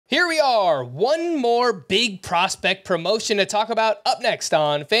Here we are, one more big prospect promotion to talk about up next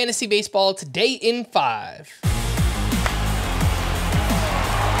on Fantasy Baseball Today in 5.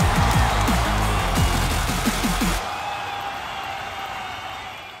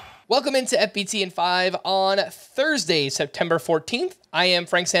 Welcome into FBT in 5 on Thursday, September 14th. I am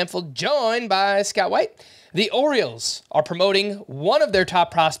Frank Sanfield, joined by Scott White. The Orioles are promoting one of their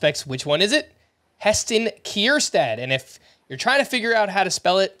top prospects. Which one is it? Heston Kjerstad. And if you're trying to figure out how to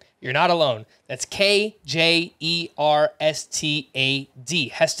spell it, you're not alone. That's K-J-E-R-S-T-A-D.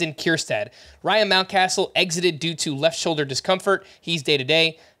 Heston Kjerstad. Ryan Mountcastle exited due to left shoulder discomfort. He's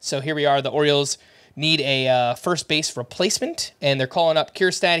day-to-day. So here we are. The Orioles need a first base replacement, and they're calling up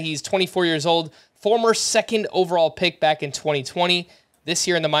Kjerstad. He's 24 years old, former second overall pick back in 2020. This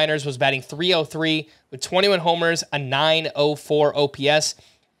year in the minors was batting .303 with 21 homers, a .904 OPS.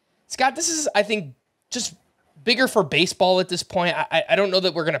 Scott, this is, I think, just bigger for baseball at this point. I don't know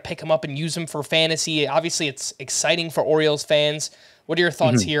that we're going to pick him up and use him for fantasy. Obviously, it's exciting for Orioles fans. What are your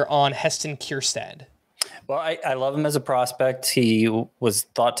thoughts here on Heston Kjerstad? Well, I love him as a prospect. He was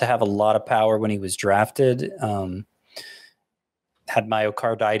thought to have a lot of power when he was drafted. Had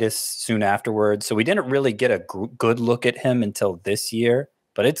myocarditis soon afterwards, so we didn't really get a good look at him until this year,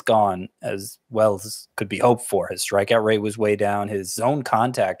 but it's gone as well as could be hoped for. His strikeout rate was way down. His zone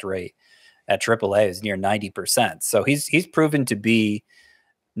contact rate at AAA is near 90%. So he's proven to be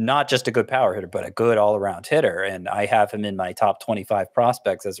not just a good power hitter, but a good all-around hitter, and I have him in my top 25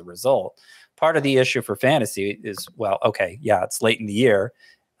 prospects as a result. Part of the issue for fantasy is, well, okay, yeah, it's late in the year.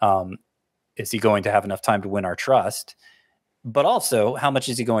 Is he going to have enough time to win our trust? But also, how much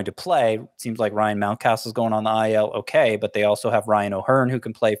is he going to play? Seems like Ryan Mountcastle's going on the IL, okay, but they also have Ryan O'Hearn who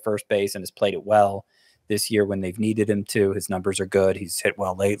can play first base and has played it well this year when they've needed him to. His numbers are good. He's hit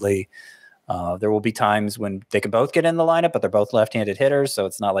well lately. There will be times when they can both get in the lineup, but they're both left-handed hitters, so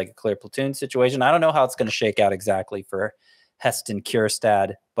it's not like a clear platoon situation. I don't know how it's going to shake out exactly for Heston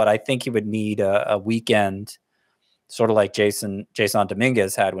Kjerstad, but I think he would need a weekend, sort of like Jason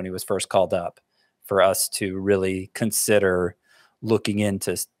Dominguez had when he was first called up, for us to really consider looking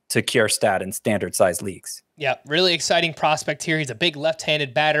into Kjerstad in standard-sized leagues. Yeah, really exciting prospect here. He's a big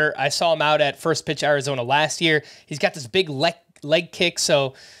left-handed batter. I saw him out at First Pitch Arizona last year. He's got this big leg kick, so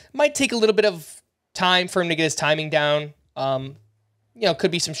it might take a little bit of time for him to get his timing down.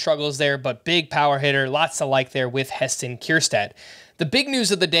 Could be some struggles there, but big power hitter, lots to like there with Heston Kjerstad. The big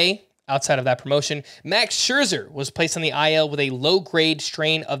news of the day, outside of that promotion, Max Scherzer was placed on the IL with a low-grade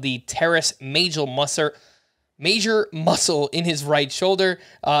strain of the teres major muscle in his right shoulder,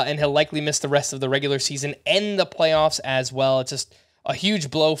 and he'll likely miss the rest of the regular season and the playoffs as well. It's just a huge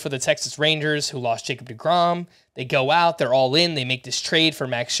blow for the Texas Rangers, who lost Jacob deGrom. They go out, they're all in, they make this trade for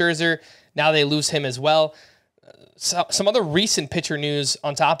Max Scherzer. Now they lose him as well. Some other recent pitcher news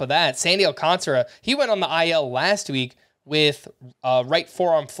on top of that. Sandy Alcantara, he went on the IL last week with right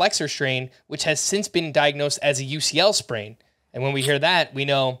forearm flexor strain, which has since been diagnosed as a UCL sprain. And when we hear that, we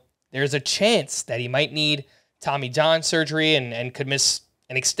know there's a chance that he might need Tommy John surgery and could miss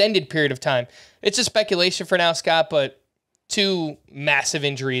an extended period of time. It's just speculation for now, Scott, but two massive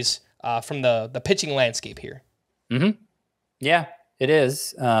injuries from the pitching landscape here. Yeah, it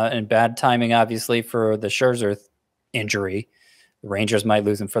is. And bad timing, obviously, for the Scherzer injury. The Rangers might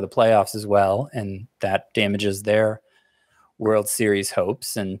lose him for the playoffs as well, and that damages their World Series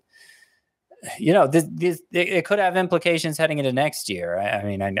hopes. And it could have implications heading into next year.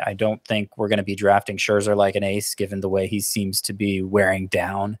 I don't think we're going to be drafting Scherzer like an ace, given the way he seems to be wearing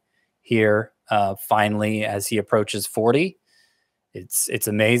down here. Finally, as he approaches 40, it's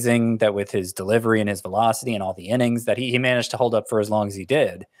amazing that with his delivery and his velocity and all the innings that he managed to hold up for as long as he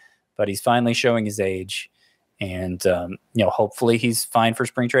did. But he's finally showing his age. And, hopefully he's fine for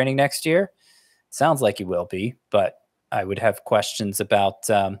spring training next year. Sounds like he will be, but I would have questions about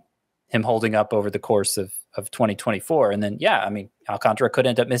him holding up over the course of 2024. And then, Alcantara could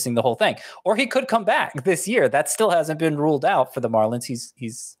end up missing the whole thing. Or he could come back this year. That still hasn't been ruled out for the Marlins.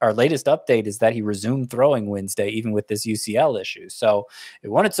 He's our latest update is that he resumed throwing Wednesday, even with this UCL issue. So it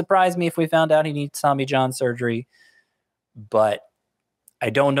wouldn't surprise me if we found out he needs Tommy John surgery. But I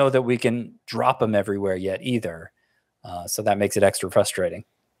don't know that we can drop him everywhere yet either. So that makes it extra frustrating.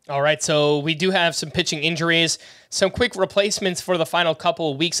 All right, so we do have some pitching injuries, some quick replacements for the final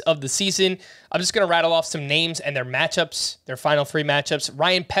couple of weeks of the season. I'm just going to rattle off some names and their matchups, their final 3 matchups.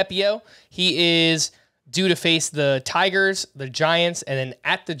 Ryan Pepiot, he is due to face the Tigers, the Giants, and then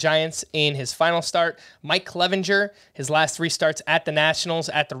at the Giants in his final start. Mike Clevenger, his last 3 starts at the Nationals,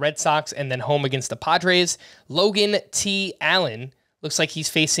 at the Red Sox, and then home against the Padres. Logan T. Allen, looks like he's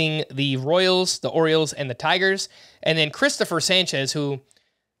facing the Royals, the Orioles, and the Tigers. And then Christopher Sanchez, who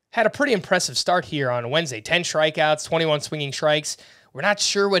had a pretty impressive start here on Wednesday. 10 strikeouts, 21 swinging strikes. We're not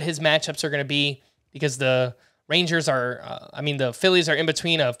sure what his matchups are going to be because the Rangers are, the Phillies are in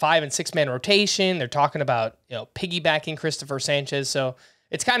between a 5 and 6 man rotation. They're talking about, piggybacking Christopher Sanchez. So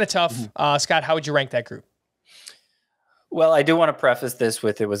it's kind of tough. Scott, how would you rank that group? Well, I do want to preface this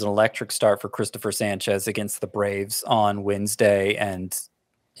with it was an electric start for Christopher Sanchez against the Braves on Wednesday, and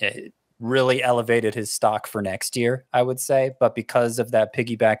it really elevated his stock for next year, I would say. But because of that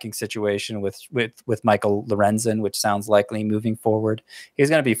piggybacking situation with Michael Lorenzen, which sounds likely moving forward, he's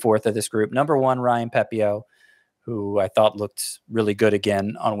going to be fourth of this group. Number 1, Ryan Pepio, who I thought looked really good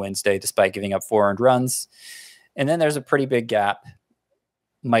again on Wednesday, despite giving up 4 earned runs. And then there's a pretty big gap.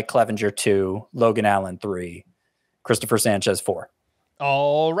 Mike Clevenger 2, Logan Allen 3, Christopher Sanchez 4.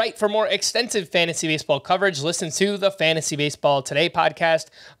 All right. For more extensive fantasy baseball coverage, listen to the Fantasy Baseball Today podcast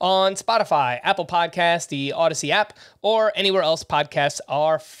on Spotify, Apple Podcasts, the Audacy app, or anywhere else podcasts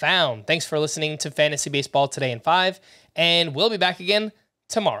are found. Thanks for listening to Fantasy Baseball Today in 5, and we'll be back again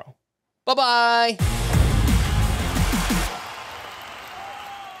tomorrow. Bye-bye.